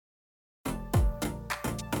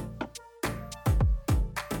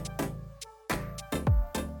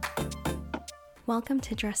Welcome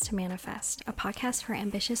to Dress to Manifest, a podcast for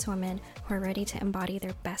ambitious women who are ready to embody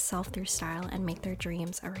their best self through style and make their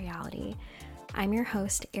dreams a reality. I'm your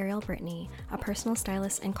host, Ariel Brittany, a personal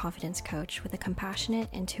stylist and confidence coach with a compassionate,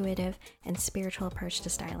 intuitive, and spiritual approach to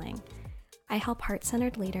styling. I help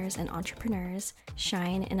heart-centered leaders and entrepreneurs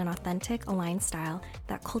shine in an authentic, aligned style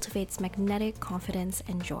that cultivates magnetic confidence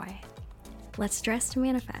and joy. Let's dress to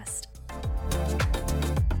manifest.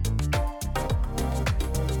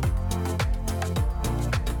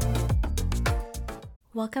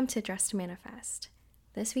 Welcome to Dress to Manifest.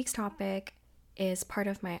 This week's topic is part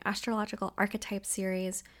of my astrological archetype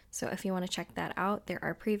series, so if you want to check that out, there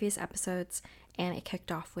are previous episodes, and it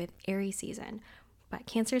kicked off with Aries season. But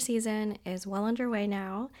Cancer season is well underway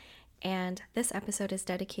now, and this episode is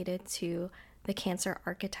dedicated to the Cancer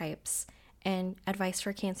archetypes and advice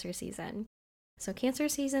for Cancer season. So Cancer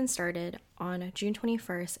season started on June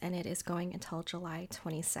 21st, and it is going until July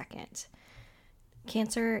 22nd.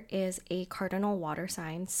 Cancer is a cardinal water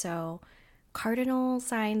sign, so cardinal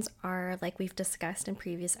signs are, like we've discussed in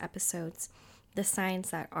previous episodes, the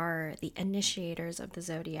signs that are the initiators of the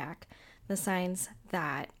zodiac, the signs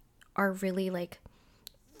that are really like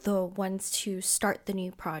the ones to start the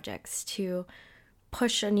new projects, to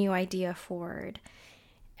push a new idea forward.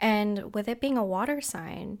 And with it being a water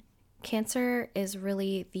sign, Cancer is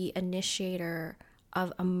really the initiator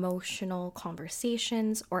of emotional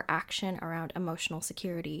conversations or action around emotional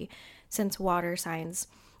security, since water signs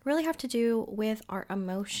really have to do with our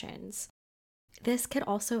emotions. This could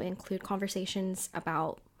also include conversations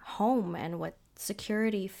about home and what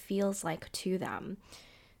security feels like to them.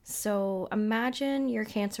 So imagine your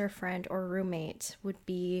Cancer friend or roommate would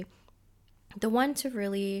be the one to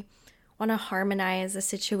really want to harmonize a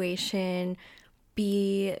situation,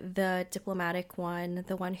 be the diplomatic one,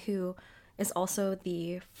 the one who is also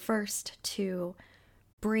the first to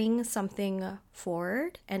bring something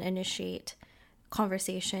forward and initiate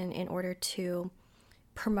conversation in order to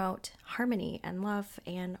promote harmony and love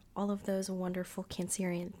and all of those wonderful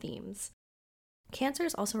Cancerian themes. Cancer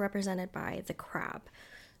is also represented by the crab.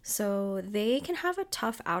 So they can have a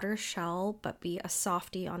tough outer shell but be a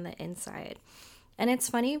softie on the inside. And it's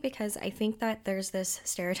funny because I think that there's this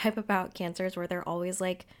stereotype about Cancers where they're always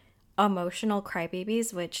like emotional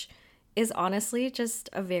crybabies, which is honestly just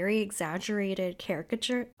a very exaggerated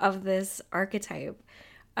caricature of this archetype.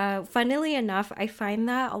 Funnily enough, I find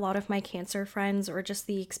that a lot of my Cancer friends, or just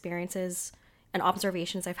the experiences and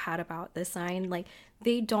observations I've had about this sign, like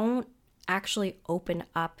they don't actually open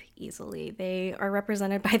up easily. They are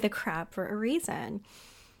represented by the crab for a reason.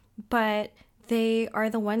 But they are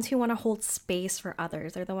the ones who want to hold space for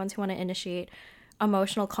others. They're the ones who want to initiate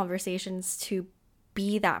emotional conversations, to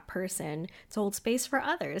be that person, to hold space for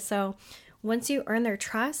others. So once you earn their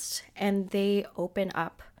trust and they open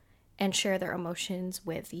up and share their emotions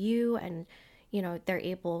with you, and they're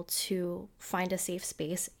able to find a safe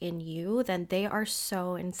space in you, then they are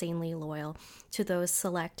so insanely loyal to those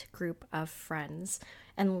select group of friends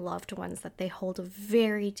and loved ones that they hold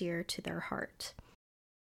very dear to their heart.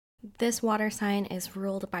 This water sign is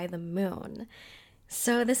ruled by the moon.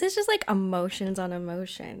 So this is just like emotions on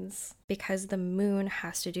emotions, because the moon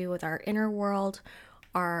has to do with our inner world,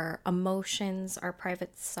 our emotions, our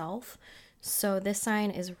private self. So this sign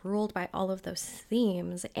is ruled by all of those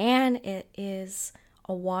themes, and it is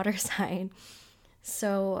a water sign.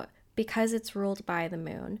 So because it's ruled by the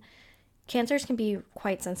moon, Cancers can be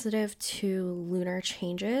quite sensitive to lunar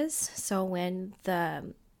changes. So when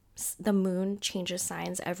the moon changes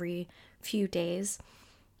signs every few days,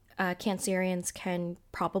 Cancerians can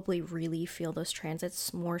probably really feel those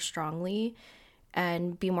transits more strongly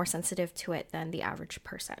and be more sensitive to it than the average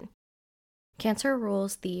person. Cancer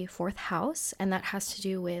rules the 4th house, and that has to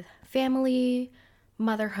do with family,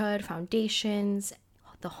 motherhood, foundations,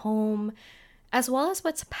 the home, as well as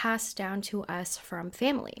what's passed down to us from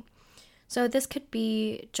family. So this could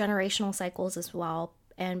be generational cycles as well,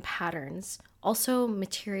 and patterns, also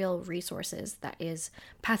material resources that is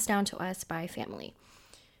passed down to us by family.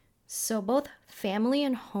 So both family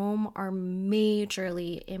and home are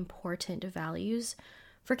majorly important values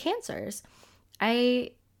for Cancers.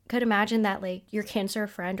 I could imagine that like your Cancer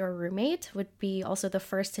friend or roommate would be also the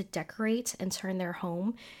first to decorate and turn their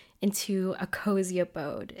home into a cozy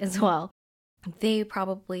abode as well. They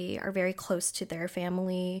probably are very close to their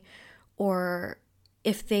family, or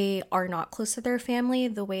if they are not close to their family,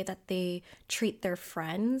 the way that they treat their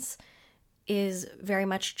friends is very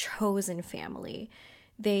much chosen family.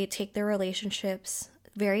 They take their relationships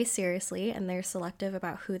very seriously, and they're selective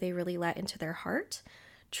about who they really let into their heart,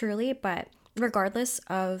 truly. But regardless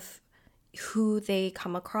of who they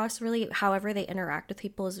come across, really, however they interact with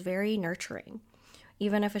people is very nurturing.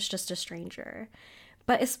 even if it's just a stranger.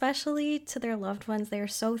 But especially to their loved ones, they are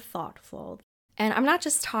so thoughtful. And I'm not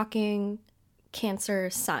just talking Cancer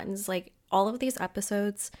suns. Like, all of these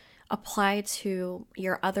episodes apply to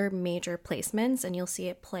your other major placements, and you'll see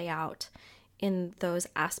it play out in those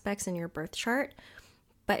aspects in your birth chart.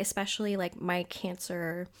 But especially like my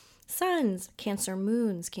Cancer suns, Cancer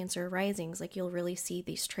moons, Cancer risings, like you'll really see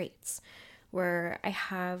these traits where I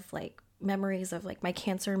have like memories of like my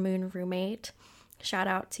Cancer moon roommate. Shout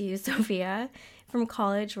out to you, Sophia, from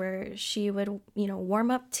college, where she would,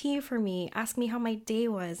 warm up tea for me, ask me how my day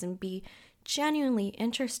was, and be genuinely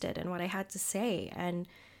interested in what I had to say. And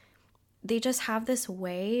they just have this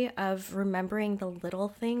way of remembering the little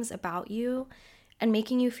things about you and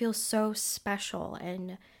making you feel so special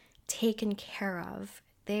and taken care of.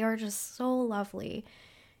 They are just so lovely.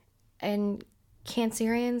 And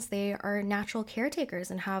Cancerians, they are natural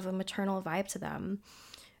caretakers and have a maternal vibe to them.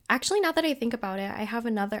 Actually, now that I think about it, I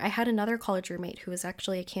had another college roommate who was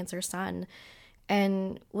actually a Cancer sun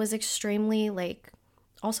and was extremely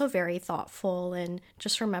also very thoughtful and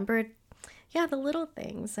just remembered, the little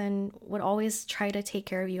things, and would always try to take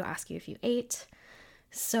care of you, ask you if you ate.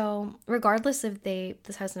 So regardless if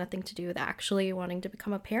this has nothing to do with actually wanting to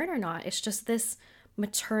become a parent or not, it's just this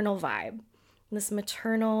maternal vibe, this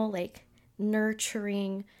maternal,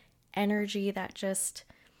 nurturing energy that just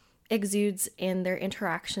exudes in their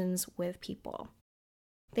interactions with people.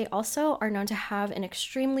 They also are known to have an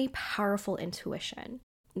extremely powerful intuition.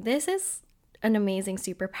 This is an amazing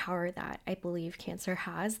superpower that I believe Cancer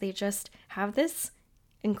has. They just have this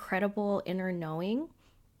incredible inner knowing.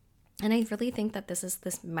 And I really think that this is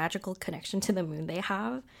this magical connection to the moon they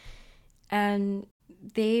have. And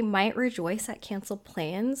they might rejoice at canceled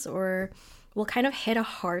plans or will kind of hit a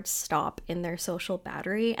hard stop in their social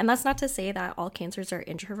battery. And that's not to say that all Cancers are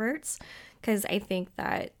introverts, because I think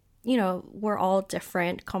that, we're all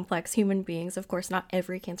different, complex human beings. Of course, not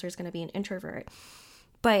every Cancer is going to be an introvert.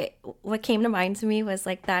 But what came to mind to me was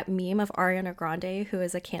that meme of Ariana Grande, who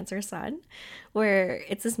is a Cancer sun, where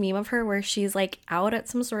it's this meme of her where she's out at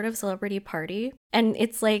some sort of celebrity party. And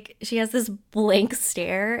it's she has this blank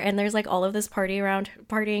stare, and there's all of this partying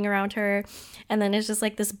around her. And then it's just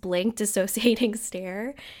this blank dissociating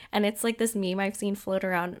stare. And it's this meme I've seen float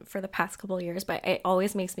around for the past couple of years, but it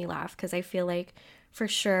always makes me laugh because I feel for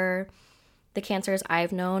sure the Cancers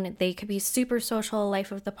I've known, they could be super social,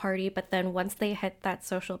 life of the party, but then once they hit that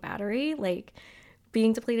social battery,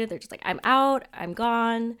 being depleted, they're just I'm out, I'm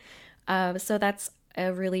gone. So that's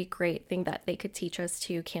a really great thing that they could teach us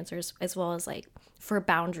to Cancers, as well as for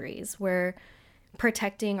boundaries. We're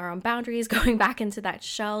protecting our own boundaries, going back into that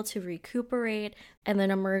shell to recuperate, and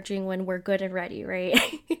then emerging when we're good and ready, right?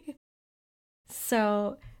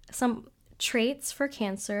 So some traits for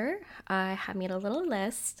Cancer, I have made a little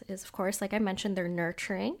list, is of course, like I mentioned, they're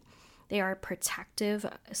nurturing. They are protective,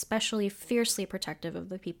 especially fiercely protective of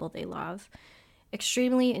the people they love.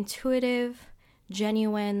 Extremely intuitive,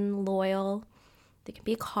 genuine, loyal. They can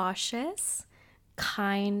be cautious,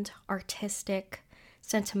 kind, artistic,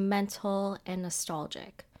 sentimental, and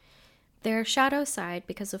nostalgic. Their shadow side,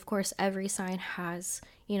 because of course every sign has,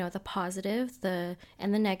 the positive,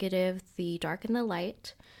 and the negative, the dark and the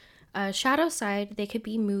light. Shadow side, they could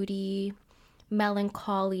be moody,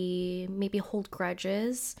 melancholy, maybe hold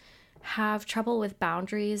grudges, have trouble with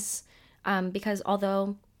boundaries, because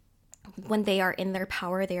although when they are in their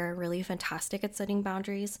power, they are really fantastic at setting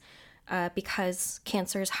boundaries, because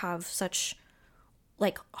Cancers have such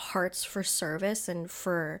hearts for service and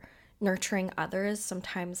for nurturing others.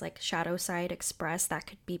 Sometimes shadow side express that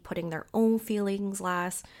could be putting their own feelings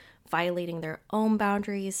last, violating their own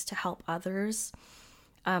boundaries to help others.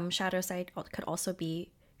 Shadow side could also be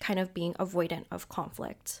kind of being avoidant of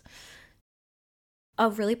conflict. A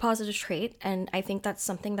really positive trait, and I think that's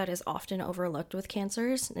something that is often overlooked with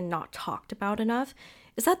Cancers and not talked about enough,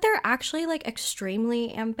 is that they're actually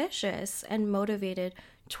extremely ambitious and motivated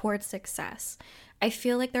towards success. I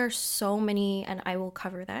feel there are so many, and I will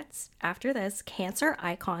cover that after this, Cancer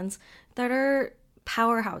icons that are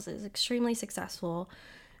powerhouses, extremely successful,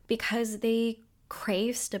 because they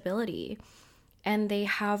crave stability. And they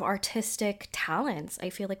have artistic talents. I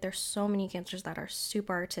feel there's so many Cancers that are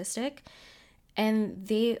super artistic, and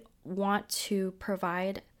they want to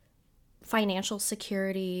provide financial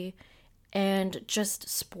security and just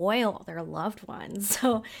spoil their loved ones.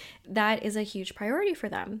 So that is a huge priority for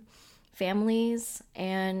them. Families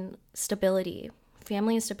and stability.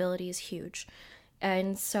 Family and stability is huge.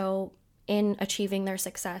 And so in achieving their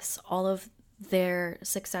success, all of their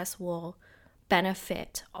success will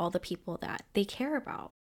benefit all the people that they care about.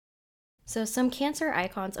 So some Cancer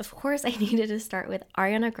icons, of course, I needed to start with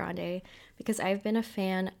Ariana Grande because I've been a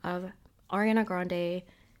fan of Ariana Grande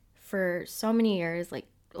for so many years, like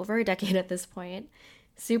over a decade at this point.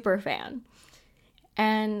 Super fan.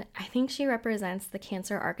 And I think she represents the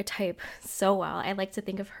Cancer archetype so well. I like to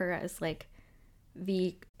think of her as like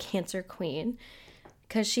the Cancer queen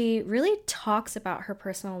because she really talks about her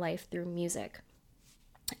personal life through music.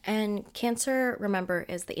 And Cancer, remember,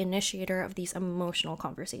 is the initiator of these emotional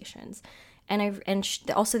conversations.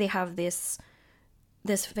 Also they have this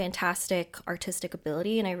fantastic artistic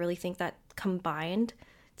ability, and I really think that combined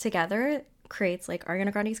together creates like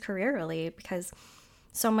Ariana Grande's career, really, because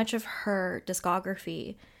so much of her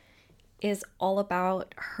discography is all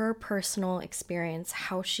about her personal experience,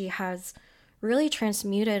 how she has really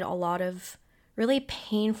transmuted a lot of really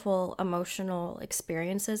painful emotional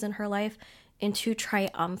experiences in her life into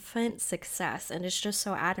triumphant success. And it's just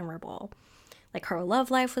so admirable. Like her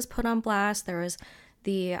love life was put on blast. There was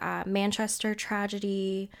the Manchester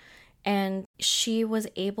tragedy, and she was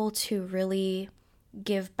able to really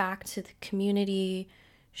give back to the community,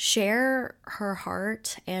 share her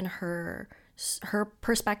heart and her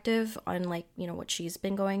perspective on like, you know, what she's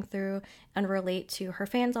been going through and relate to her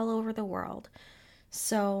fans all over the world.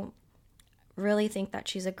 So really think that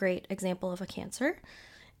she's a great example of a Cancer.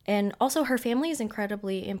 And also her family is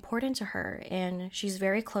incredibly important to her, and she's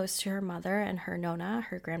very close to her mother and her Nona,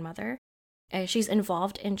 her grandmother. She's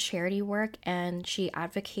involved in charity work, and she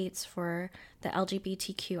advocates for the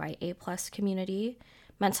LGBTQIA plus community,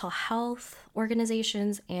 mental health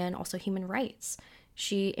organizations, and also human rights.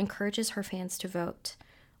 She encourages her fans to vote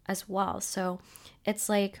as well. So it's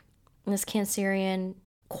like this Cancerian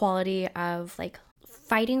quality of like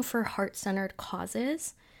fighting for heart-centered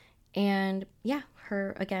causes, and yeah,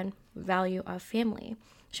 her, again, value of family.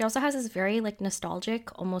 She also has this very like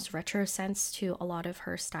nostalgic, almost retro sense to a lot of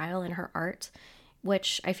her style and her art,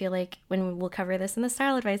 which I feel like, when we'll cover this in the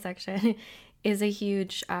style advice section, is a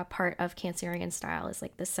huge part of Cancerian style, is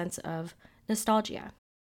like this sense of nostalgia.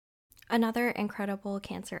 Another incredible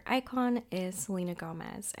Cancer icon is Selena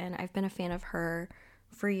Gomez, and I've been a fan of her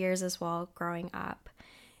for years as well, growing up.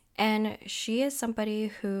 And she is somebody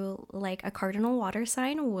who, like a cardinal water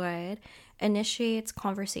sign would, initiates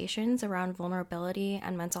conversations around vulnerability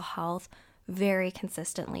and mental health very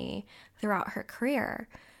consistently throughout her career.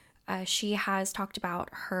 She has talked about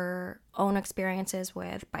her own experiences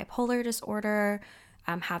with bipolar disorder,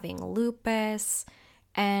 having lupus,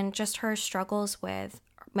 and just her struggles with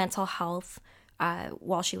mental health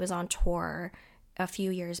while she was on tour a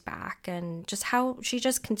few years back, and just how she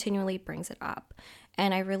just continually brings it up.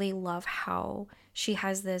 And I really love how she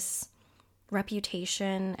has this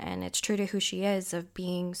reputation, and it's true to who she is, of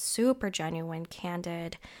being super genuine,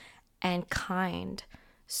 candid, and kind,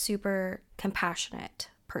 super compassionate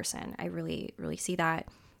person. I really, really see that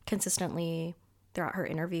consistently throughout her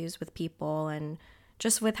interviews with people and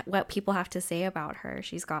just with what people have to say about her.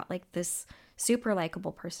 She's got like this super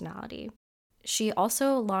likable personality. She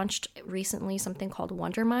also launched recently something called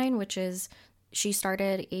Wondermind, which is, she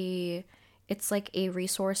started it's like a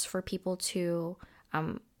resource for people to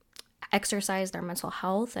exercise their mental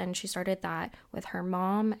health. And she started that with her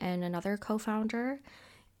mom and another co-founder.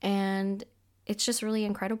 And it's just really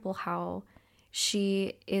incredible how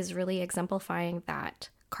she is really exemplifying that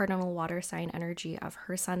cardinal water sign energy of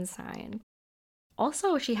her sun sign.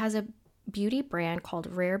 Also, she has a beauty brand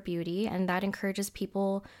called Rare Beauty, and that encourages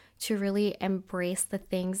people to really embrace the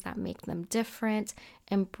things that make them different,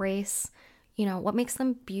 embrace, you know, what makes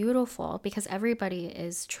them beautiful, because everybody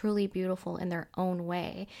is truly beautiful in their own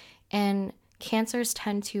way. And Cancers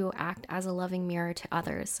tend to act as a loving mirror to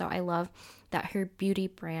others. So I love that her beauty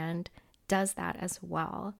brand does that as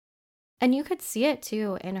well. And you could see it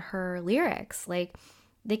too in her lyrics. Like,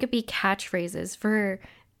 they could be catchphrases for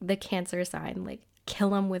the Cancer sign, like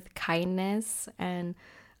kill 'em with kindness and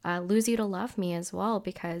lose you to love me as well,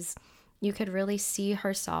 because you could really see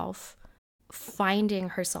herself finding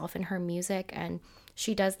herself in her music. And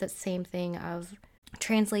she does the same thing of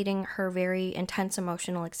translating her very intense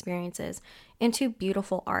emotional experiences into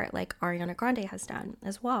beautiful art, like Ariana Grande has done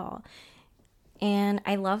as well. And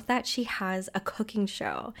I love that she has a cooking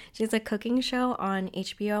show. She has a cooking show on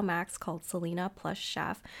HBO Max called Selena Plus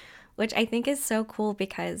Chef, which I think is so cool,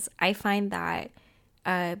 because I find that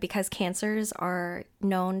because Cancers are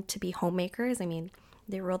known to be homemakers. I mean,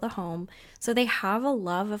 they rule the home. So they have a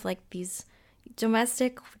love of like these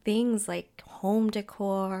domestic things like home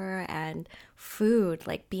decor and food,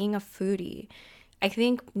 like being a foodie. I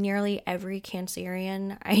think nearly every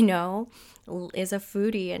Cancerian I know is a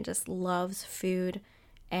foodie and just loves food,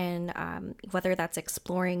 and whether that's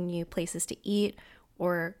exploring new places to eat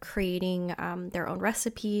or creating their own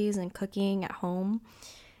recipes and cooking at home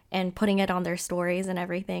and putting it on their stories and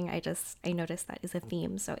everything. I noticed that is a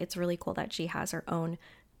theme. So it's really cool that she has her own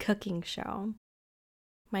cooking show.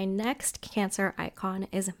 My next Cancer icon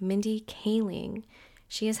is Mindy Kaling.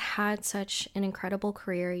 She has had such an incredible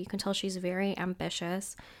career. You can tell she's very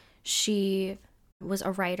ambitious. She was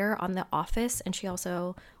a writer on The Office, and she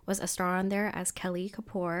also was a star on there as Kelly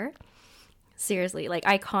Kapoor. Seriously, like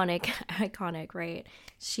iconic, right?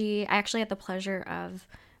 I actually had the pleasure of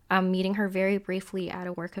meeting her very briefly at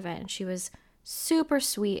a work event. She was super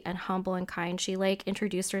sweet and humble and kind. She like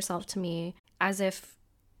introduced herself to me as if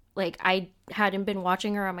like I hadn't been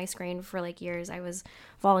watching her on my screen for like years. I was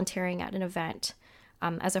volunteering at an event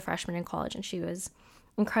as a freshman in college, and she was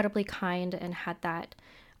incredibly kind and had that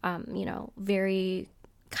very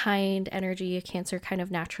kind energy a Cancer kind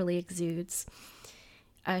of naturally exudes.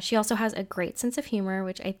 She also has a great sense of humor,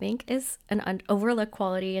 which I think is an overlooked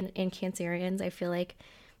quality in Cancerians. I feel like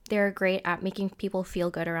they're great at making people feel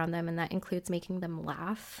good around them, and that includes making them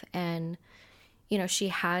laugh. And, she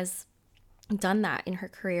has done that in her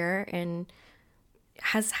career and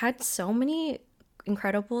has had so many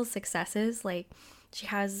incredible successes. Like, she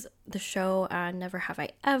has the show Never Have I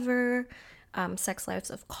Ever, Sex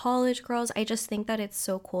Lives of College Girls. I just think that it's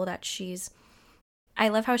so cool that I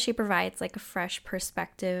love how she provides like a fresh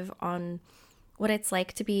perspective on what it's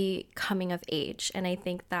like to be coming of age. And I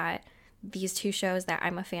think that these two shows that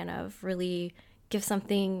I'm a fan of really give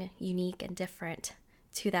something unique and different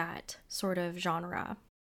to that sort of genre.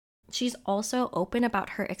 She's also open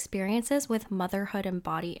about her experiences with motherhood and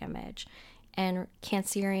body image. And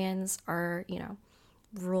Cancerians are,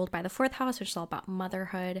 ruled by the fourth house, which is all about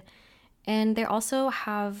motherhood. And they also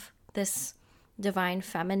have this divine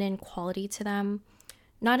feminine quality to them,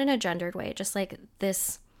 not in a gendered way, just like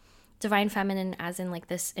this divine feminine as in like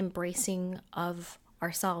this embracing of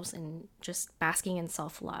ourselves and just basking in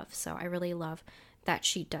self-love. So I really love that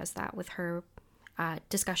she does that with her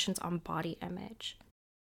discussions on body image.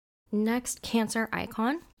 Next Cancer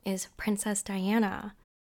icon is Princess Diana.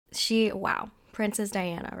 Princess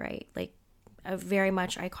Diana, right? Like a very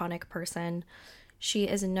much iconic person. She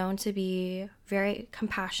is known to be very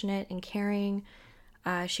compassionate and caring.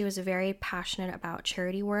 She was very passionate about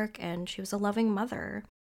charity work, and she was a loving mother.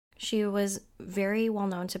 She was very well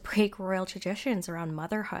known to break royal traditions around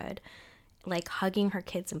motherhood, like hugging her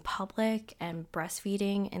kids in public and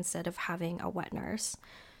breastfeeding instead of having a wet nurse.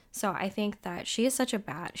 So I think that she was such a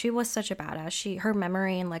badass. Her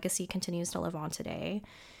memory and legacy continues to live on today.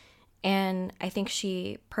 And I think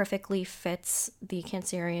she perfectly fits the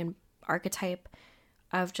Cancerian archetype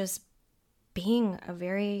of just being a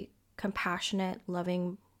very compassionate,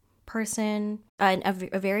 loving person, and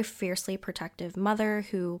a very fiercely protective mother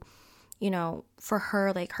who, for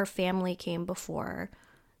her, like her family came before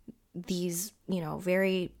these,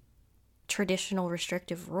 very traditional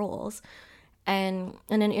restrictive rules. And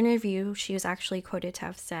in an interview, she was actually quoted to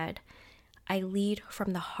have said, "I lead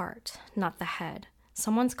from the heart, not the head.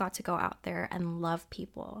 Someone's got to go out there and love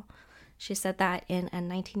people." She said that in a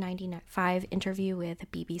 1995 interview with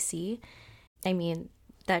BBC. I mean,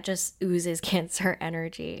 that just oozes Cancer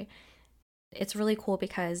energy. It's really cool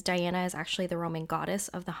because Diana is actually the Roman goddess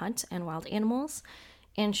of the hunt and wild animals.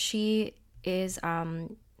 And she is,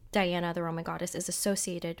 Diana, the Roman goddess, is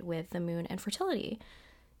associated with the moon and fertility.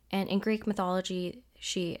 And in Greek mythology,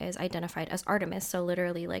 she is identified as Artemis. So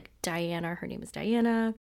literally like Diana, her name is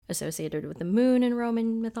Diana, associated with the moon in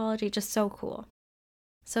Roman mythology. Just so cool.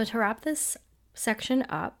 So to wrap this section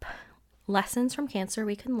up, lessons from Cancer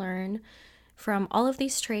we can learn from all of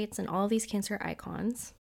these traits and all of these Cancer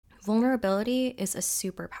icons. Vulnerability is a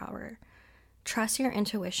superpower. Trust your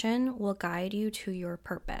intuition will guide you to your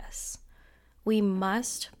purpose. We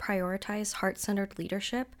must prioritize heart-centered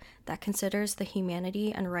leadership that considers the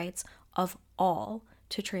humanity and rights of all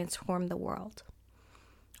to transform the world.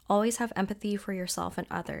 Always have empathy for yourself and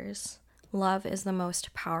others. Love is the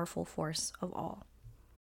most powerful force of all.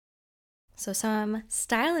 So some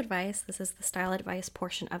style advice. This is the style advice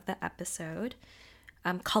portion of the episode.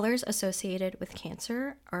 Colors associated with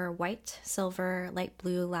Cancer are white, silver, light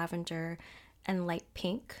blue, lavender, and light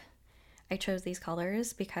pink. I chose these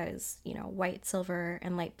colors because, white, silver,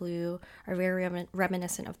 and light blue are very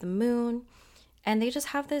reminiscent of the moon. And they just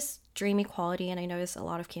have this dreamy quality. And I notice a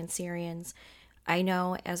lot of Cancerians I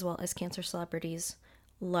know, as well as Cancer celebrities,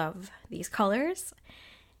 love these colors.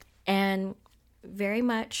 And very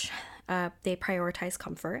much they prioritize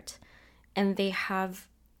comfort. And they have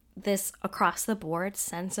this across the board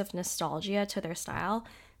sense of nostalgia to their style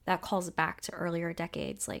that calls back to earlier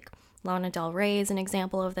decades. Like Lana Del Rey is an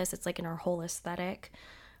example of this. It's like in her whole aesthetic.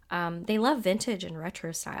 They love vintage and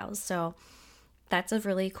retro styles. So that's a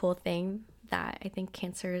really cool thing that I think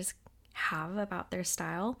Cancers have about their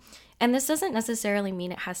style. And this doesn't necessarily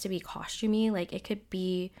mean it has to be costumey. Like, it could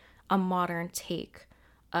be a modern take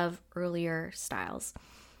of earlier styles.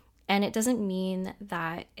 And it doesn't mean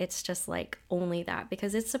that it's just like only that,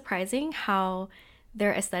 because it's surprising how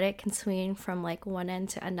their aesthetic can swing from like one end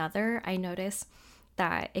to another. I notice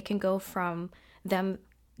that it can go from them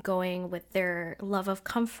going with their love of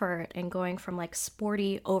comfort and going from like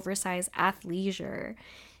sporty, oversized athleisure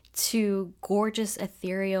to gorgeous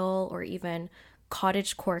ethereal or even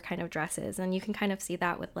cottagecore kind of dresses. And you can kind of see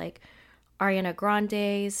that with like Ariana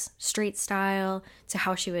Grande's straight style to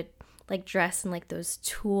how she would like dress in like those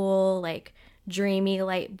tulle, like dreamy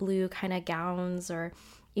light blue kind of gowns, or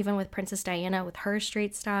even with Princess Diana with her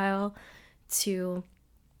straight style to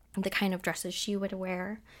the kind of dresses she would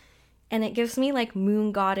wear. And it gives me like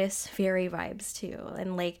moon goddess fairy vibes too.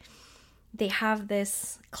 And like they have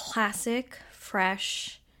this classic,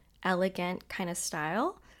 fresh, elegant kind of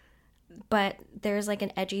style, but there's like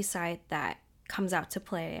an edgy side that comes out to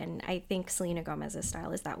play. And I think Selena Gomez's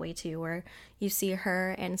style is that way too, where you see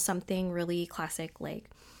her in something really classic, like,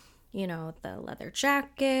 you know, the leather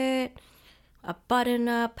jacket, a button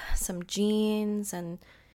up, some jeans and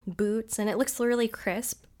boots, and it looks really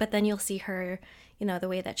crisp. But then you'll see her, you know, the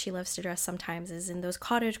way that she loves to dress sometimes is in those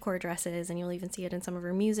cottagecore dresses, and you'll even see it in some of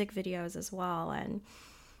her music videos as well. And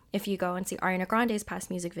if you go and see Ariana Grande's past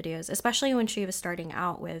music videos, especially when she was starting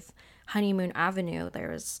out with Honeymoon Avenue, there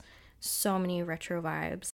was so many retro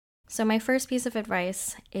vibes. So my first piece of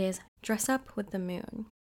advice is dress up with the moon.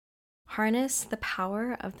 Harness the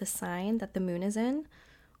power of the sign that the moon is in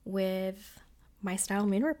with my style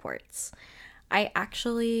moon reports. I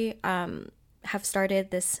actually have started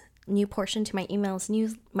this new portion to my email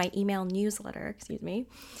newsletter,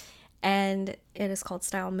 and it is called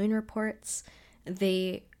Style Moon Reports.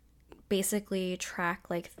 They basically track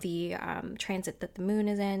like the transit that the moon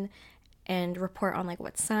is in and report on like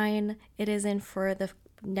what sign it is in for the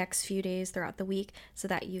next few days throughout the week, so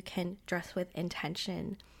that you can dress with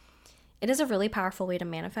intention. It is a really powerful way to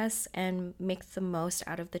manifest and make the most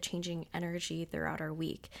out of the changing energy throughout our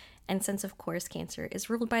week. And since, of course, Cancer is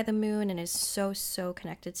ruled by the moon and is so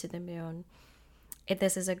connected to the moon,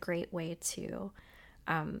 this is a great way to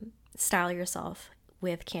style yourself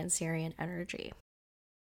with Cancerian energy.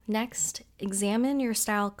 Next, examine your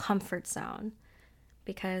style comfort zone,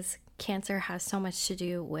 because Cancer has so much to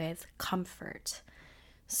do with comfort.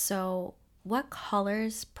 So what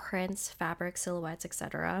colors, prints, fabrics, silhouettes,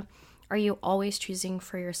 etc. are you always choosing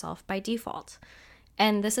for yourself by default?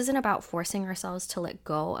 And this isn't about forcing ourselves to let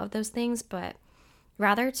go of those things, but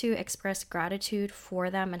rather to express gratitude for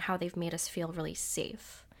them and how they've made us feel really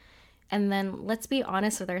safe. And then let's be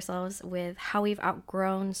honest with ourselves with how we've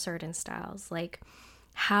outgrown certain styles, like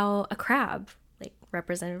how a crab, like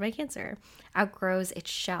represented by Cancer, outgrows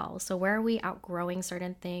its shell. So where are we outgrowing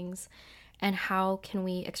certain things, and how can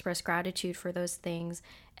we express gratitude for those things,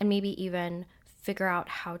 and maybe even figure out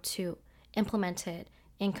how to implement it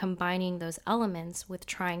in combining those elements with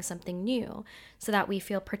trying something new, so that we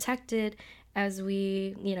feel protected as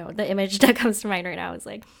we, the image that comes to mind right now is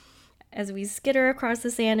like, as we skitter across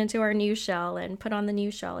the sand into our new shell and put on the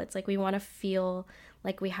new shell, it's like we want to feel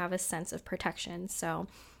like we have a sense of protection. So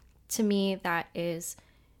to me, that is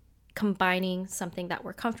combining something that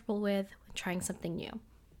we're comfortable with trying something new.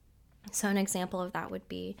 So an example of that would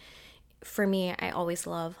be, for me, I always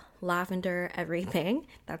love lavender everything.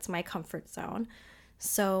 That's my comfort zone.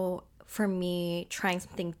 So for me, trying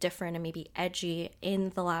something different and maybe edgy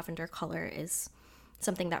in the lavender color is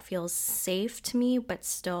something that feels safe to me, but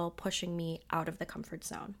still pushing me out of the comfort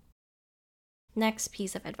zone. Next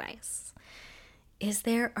piece of advice. Is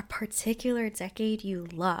there a particular decade you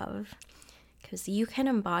love? Because you can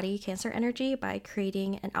embody Cancer energy by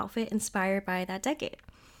creating an outfit inspired by that decade.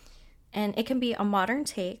 And it can be a modern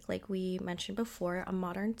take, like we mentioned before, a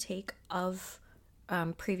modern take of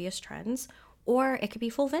previous trends, or it could be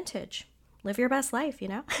full vintage. Live your best life,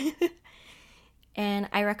 And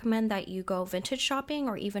I recommend that you go vintage shopping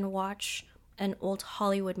or even watch an old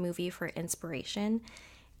Hollywood movie for inspiration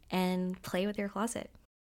and play with your closet.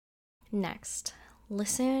 Next,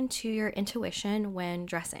 listen to your intuition when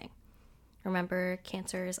dressing. Remember,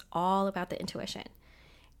 Cancer is all about the intuition.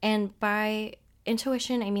 And by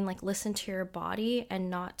intuition, I mean like listen to your body and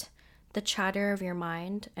not the chatter of your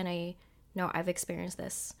mind. And I know I've experienced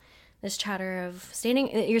this chatter of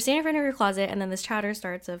you're standing in front of your closet, and then this chatter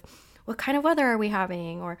starts of, what kind of weather are we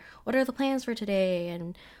having? Or what are the plans for today?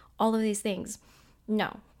 And all of these things.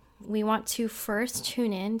 No, we want to first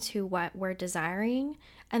tune in to what we're desiring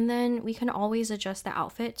And then we can always adjust the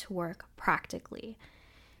outfit to work practically.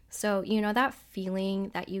 So, you know that feeling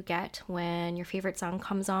that you get when your favorite song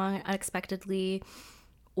comes on unexpectedly,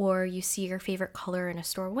 or you see your favorite color in a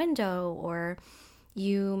store window, or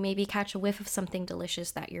you maybe catch a whiff of something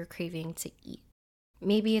delicious that you're craving to eat.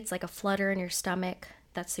 Maybe it's like a flutter in your stomach,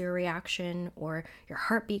 that's your reaction, or your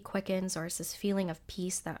heartbeat quickens, or it's this feeling of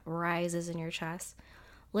peace that rises in your chest.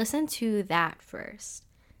 Listen to that first.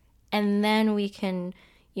 And then we can,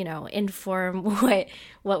 inform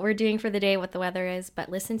what we're doing for the day, what the weather is, but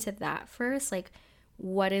listen to that first. Like,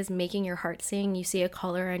 what is making your heart sing? You see a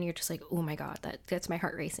color and you're just like, oh my God, that gets my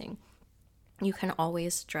heart racing. You can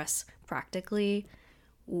always dress practically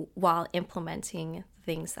while implementing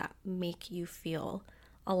things that make you feel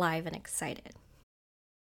alive and excited.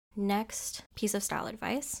 Next piece of style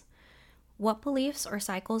advice. What beliefs or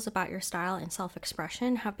cycles about your style and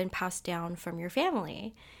self-expression have been passed down from your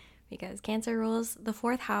family? Because Cancer rules the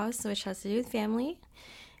 4th house, which has to do with family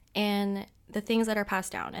and the things that are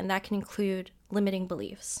passed down. And that can include limiting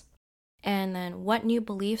beliefs. And then what new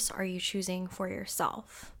beliefs are you choosing for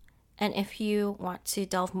yourself? And if you want to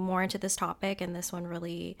delve more into this topic and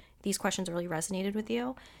these questions really resonated with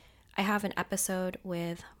you, I have an episode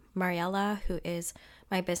with Mariella, who is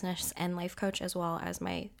my business and life coach, as well as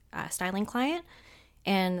my styling client.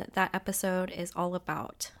 And that episode is all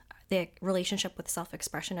about the relationship with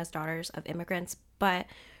self-expression as daughters of immigrants. But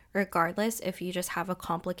regardless, if you just have a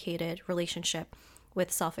complicated relationship with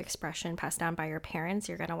self-expression passed down by your parents,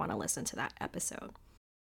 you're going to want to listen to that episode.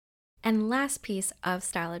 And last piece of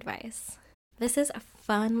style advice. This is a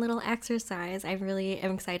fun little exercise. I really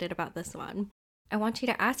am excited about this one. I want you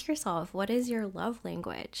to ask yourself, what is your love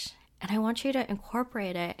language? And I want you to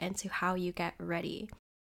incorporate it into how you get ready.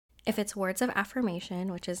 If it's words of affirmation,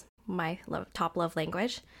 which is my top love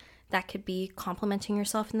language, that could be complimenting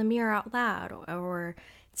yourself in the mirror out loud, or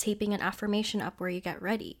taping an affirmation up where you get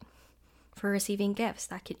ready. For receiving gifts,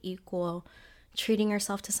 that could equal treating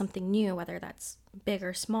yourself to something new, whether that's big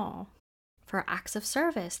or small. For acts of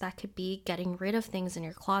service, that could be getting rid of things in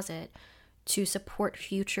your closet to support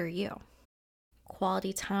future you.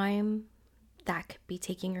 Quality time, that could be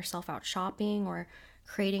taking yourself out shopping or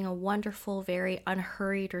creating a wonderful, very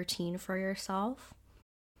unhurried routine for yourself.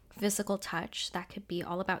 Physical touch, that could be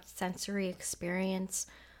all about sensory experience,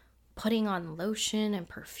 putting on lotion and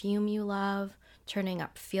perfume you love, turning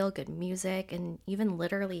up feel-good music, and even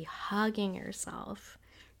literally hugging yourself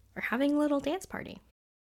or having a little dance party.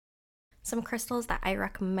 Some crystals that I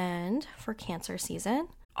recommend for Cancer season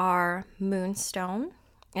are moonstone.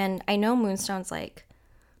 And I know moonstone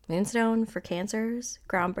for Cancers,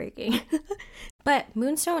 groundbreaking. But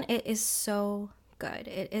moonstone, it is so good.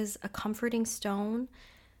 It is a comforting stone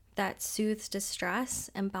that soothes distress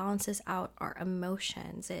and balances out our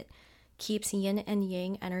emotions. It keeps yin and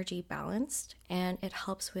yang energy balanced, and it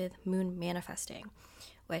helps with moon manifesting,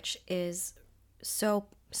 which is so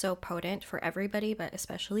potent for everybody, but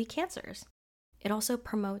especially Cancers. It also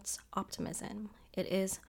promotes optimism. It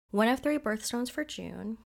is one of 3 birthstones for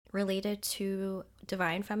June, related to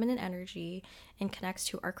divine feminine energy, and connects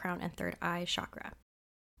to our crown and 3rd eye chakra.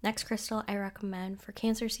 Next crystal I recommend for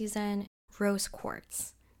Cancer season, rose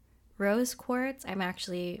quartz. Rose quartz, I'm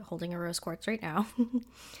actually holding a rose quartz right now.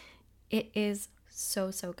 It is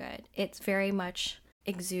so good. It's very much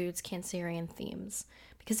exudes Cancerian themes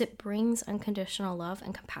because it brings unconditional love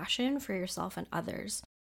and compassion for yourself and others.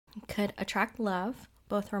 It could attract love,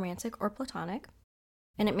 both romantic or platonic,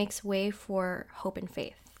 and it makes way for hope and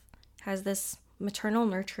faith. It has this maternal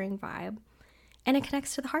nurturing vibe, and it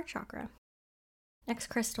connects to the heart chakra. Next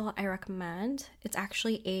crystal I recommend, it's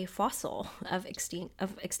actually a fossil of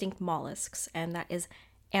extinct mollusks, and that is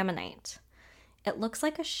ammonite. It looks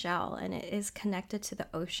like a shell, and it is connected to the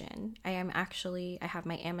ocean. I have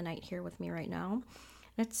my ammonite here with me right now.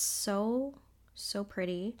 And it's so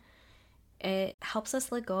pretty. It helps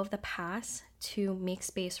us let go of the past to make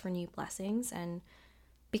space for new blessings, and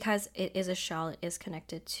because it is a shell, it is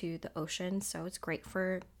connected to the ocean, so it's great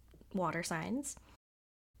for water signs.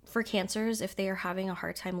 For Cancers, if they are having a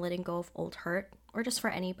hard time letting go of old hurt, or just for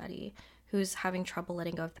anybody who's having trouble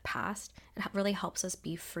letting go of the past, it really helps us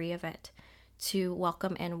be free of it to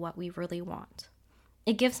welcome in what we really want.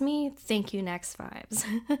 It gives me thank you next vibes.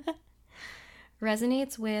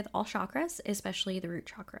 Resonates with all chakras, especially the root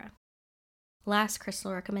chakra. Last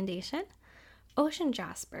crystal recommendation, ocean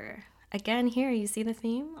jasper. Again, here you see the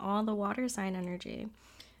theme, all the water sign energy.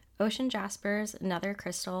 Ocean jasper is another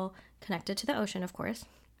crystal connected to the ocean, of course.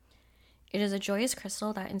 It is a joyous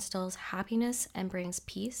crystal that instills happiness and brings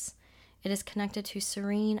peace. It is connected to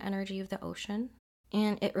serene energy of the ocean,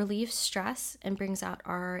 and it relieves stress and brings out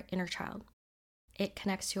our inner child. it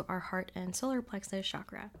connects to our heart and solar plexus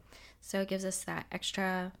chakra. So it gives us that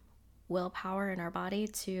extra willpower in our body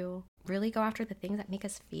to really go after the things that make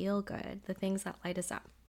us feel good, the things that light us up.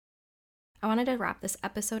 I wanted to wrap this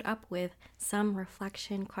episode up with some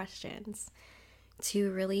reflection questions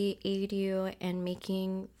to really aid you in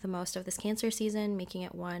making the most of this Cancer season, making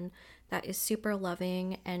it one that is super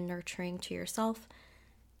loving and nurturing to yourself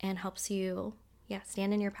and helps you,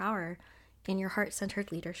 stand in your power in your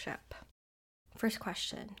heart-centered leadership. First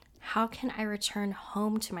question, how can I return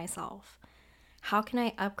home to myself? How can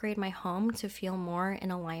I upgrade my home to feel more in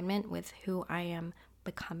alignment with who I am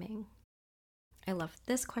becoming? I love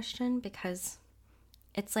this question because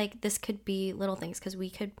it's like this could be little things, because we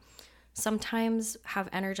could sometimes have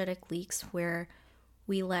energetic leaks where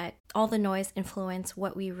we let all the noise influence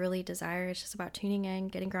what we really desire. It's just about tuning in,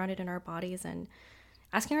 getting grounded in our bodies, and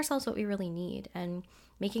asking ourselves what we really need, and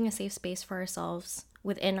making a safe space for ourselves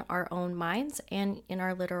within our own minds and in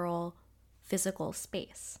our literal physical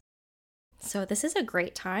space. So this is a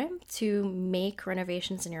great time to make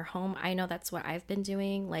renovations in your home. I know that's what I've been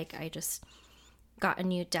doing. Like, I just got a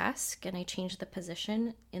new desk and I changed the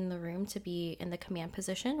position in the room to be in the command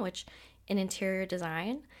position, which in interior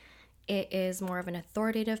design, it is more of an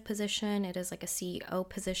authoritative position. It is like a CEO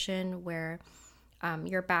position where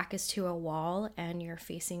your back is to a wall and you're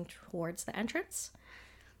facing towards the entrance.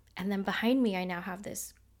 And then behind me, I now have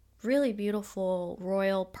this really beautiful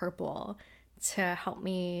royal purple to help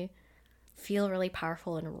me feel really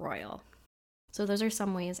powerful and royal. So those are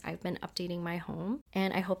some ways I've been updating my home.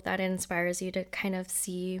 And I hope that inspires you to kind of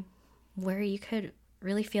see where you could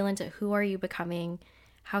really feel into who are you becoming?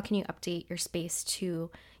 How can you update your space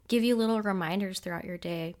to give you little reminders throughout your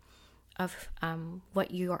day of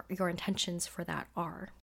what your intentions for that are.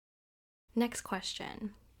 Next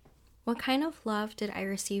question. What kind of love did I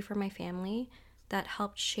receive from my family that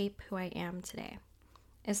helped shape who I am today?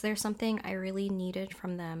 Is there something I really needed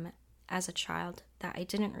from them as a child that I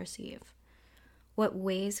didn't receive? What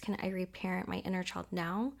ways can I reparent my inner child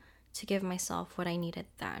now to give myself what I needed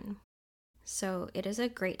then? So it is a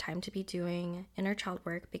great time to be doing inner child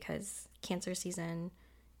work, because Cancer season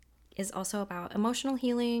is also about emotional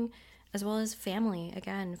healing as well as family.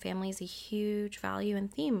 Again, family is a huge value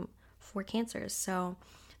and theme for Cancers. So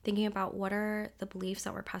thinking about what are the beliefs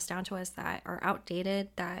that were passed down to us that are outdated,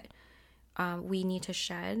 that we need to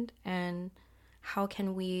shed, and how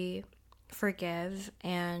can we forgive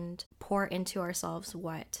and pour into ourselves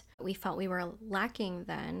what we felt we were lacking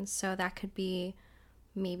then. So that could be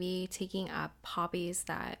maybe taking up hobbies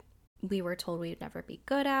that we were told we'd never be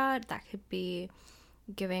good at. That could be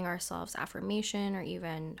giving ourselves affirmation, or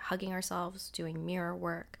even hugging ourselves, doing mirror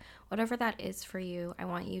work. Whatever that is for you, I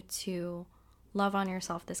want you to love on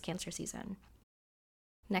yourself this Cancer season.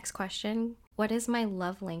 Next question, what is my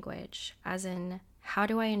love language? As in, how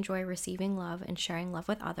do I enjoy receiving love and sharing love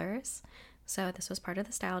with others? So this was part of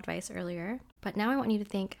the style advice earlier. But now I want you to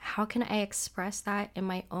think, how can I express that in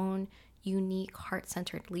my own unique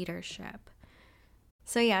heart-centered leadership?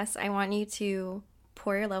 So yes, I want you to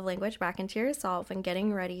pour your love language back into yourself and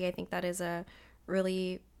getting ready. I think that is a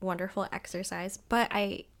really wonderful exercise. But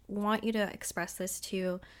I want you to express this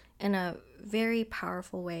too in a very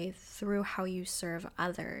powerful way through how you serve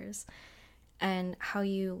others and how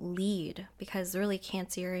you lead, because really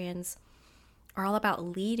Cancerians are all about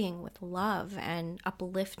leading with love and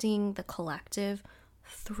uplifting the collective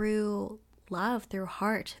through love, through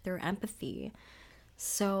heart, through empathy.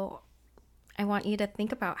 So I want you to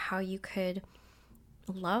think about how you could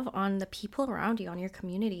love on the people around you, on your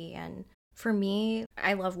community. And for me,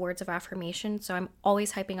 I love words of affirmation. So I'm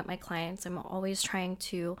always hyping up my clients. I'm always trying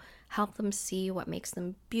to help them see what makes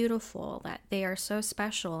them beautiful, that they are so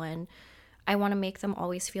special. And I want to make them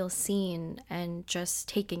always feel seen and just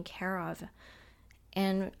taken care of.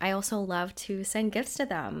 And I also love to send gifts to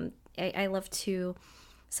them. I love to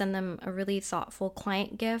send them a really thoughtful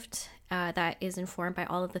client gift that is informed by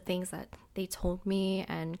all of the things that they told me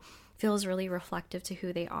and feels really reflective to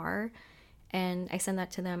who they are. And I send that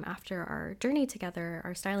to them after our journey together,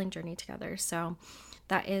 our styling journey together. So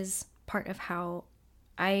that is part of how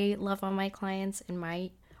I love on my clients in my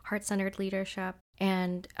heart-centered leadership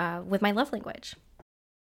and with my love language.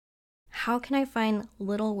 How can I find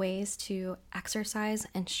little ways to exercise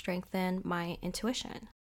and strengthen my intuition?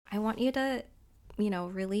 I want you to,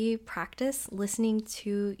 really practice listening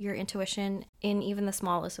to your intuition in even the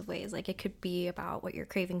smallest of ways. Like, it could be about what you're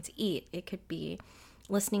craving to eat. It could be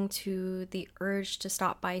listening to the urge to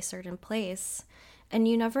stop by a certain place. And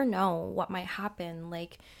you never know what might happen.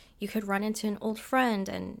 Like, you could run into an old friend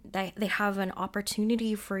and they have an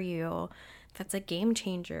opportunity for you that's a game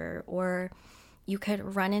changer. Or you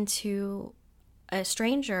could run into a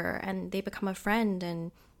stranger and they become a friend,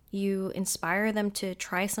 and you inspire them to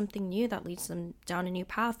try something new that leads them down a new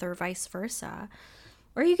path, or vice versa.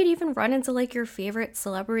 Or you could even run into like your favorite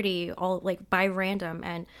celebrity all like by random.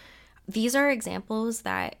 And these are examples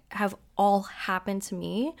that have all happened to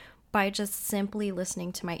me by just simply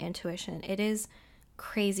listening to my intuition. It is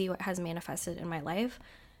crazy what has manifested in my life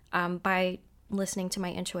by listening to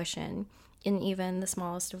my intuition in even the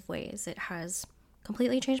smallest of ways. It has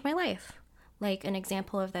completely changed my life. Like an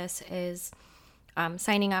example of this is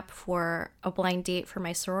signing up for a blind date for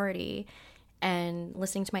my sorority and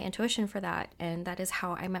listening to my intuition for that. And that is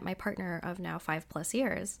how I met my partner of now 5+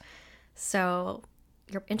 years. So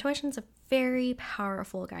your intuition is a very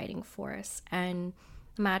powerful guiding force, and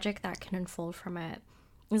the magic that can unfold from it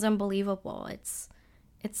is unbelievable. It's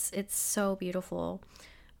so beautiful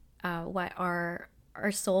what our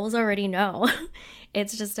souls already know.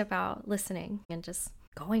 It's just about listening and just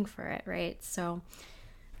going for it, right? So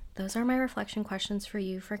those are my reflection questions for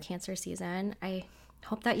you for Cancer season. I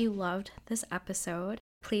hope that you loved this episode.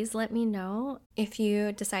 Please let me know if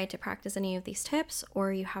you decide to practice any of these tips,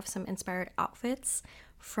 or you have some inspired outfits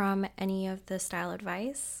from any of the style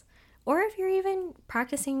advice, or if you're even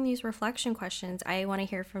practicing these reflection questions. I want to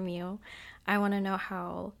hear from you. I want to know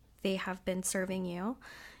how they have been serving you.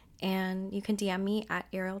 And you can DM me at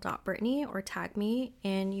ariel.brittany or tag me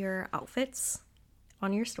in your outfits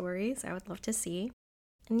on your stories. I would love to see.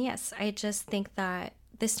 And yes, I just think that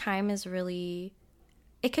this time is really,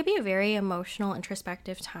 it could be a very emotional,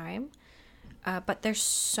 introspective time, but there's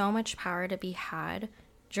so much power to be had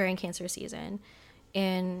during Cancer season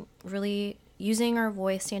in really using our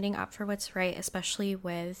voice, standing up for what's right, especially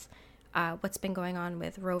with what's been going on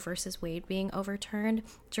with Roe versus Wade being overturned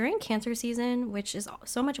during Cancer season, which is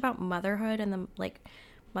so much about motherhood and the like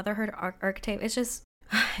motherhood archetype. It's just,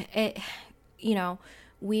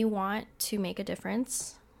 we want to make a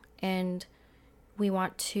difference, and we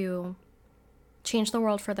want to change the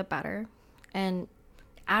world for the better and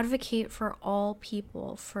advocate for all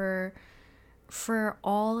people, for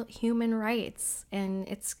all human rights. And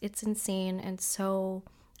it's insane and so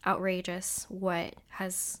outrageous what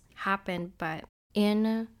has happened, but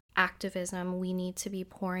in activism we need to be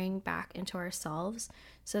pouring back into ourselves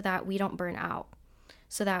so that we don't burn out,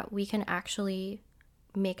 so that we can actually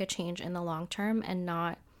make a change in the long term and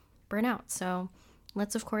not burn out. So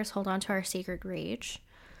let's of course hold on to our sacred rage,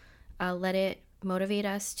 let it motivate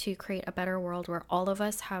us to create a better world where all of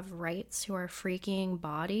us have rights to our freaking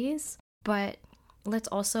bodies. But let's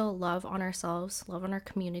also love on ourselves, love on our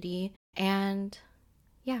community, and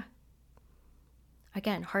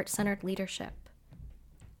again, heart-centered leadership,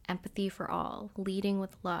 empathy for all, leading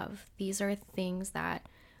with love. These are things that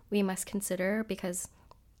we must consider, because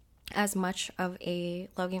as much of a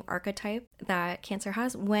loving archetype that Cancer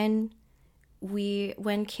has, when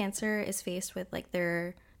Cancer is faced with like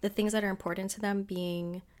the things that are important to them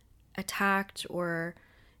being attacked or,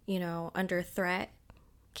 under threat,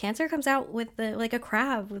 Cancer comes out with like a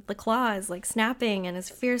crab with the claws, like snapping, and is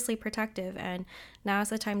fiercely protective. And now is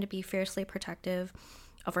the time to be fiercely protective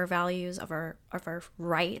of our values, of our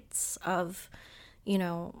rights, of,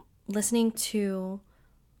 listening to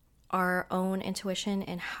our own intuition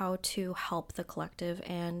and how to help the collective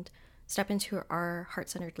and step into our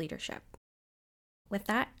heart-centered leadership. With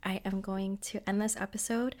that, I am going to end this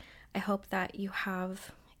episode. I hope that you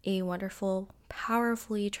have a wonderful,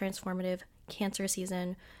 powerfully transformative Cancer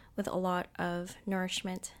season with a lot of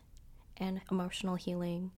nourishment and emotional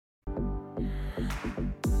healing.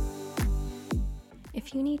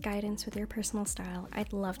 If you need guidance with your personal style,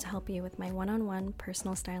 I'd love to help you with my one-on-one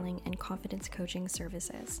personal styling and confidence coaching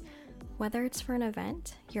services. Whether it's for an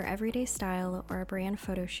event, your everyday style, or a brand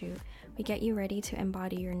photo shoot, we get you ready to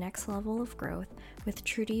embody your next level of growth with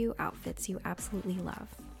true-to-you outfits you absolutely love.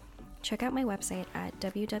 Check out my website at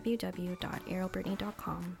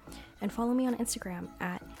www.arielbrittany.com and follow me on Instagram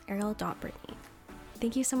at ariel.brittany.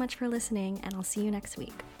 Thank you so much for listening, and I'll see you next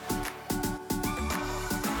week.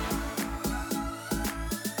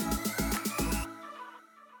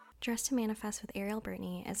 Dress to Manifest with Ariel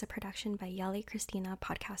Brittany is a production by Yali Christina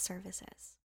Podcast Services.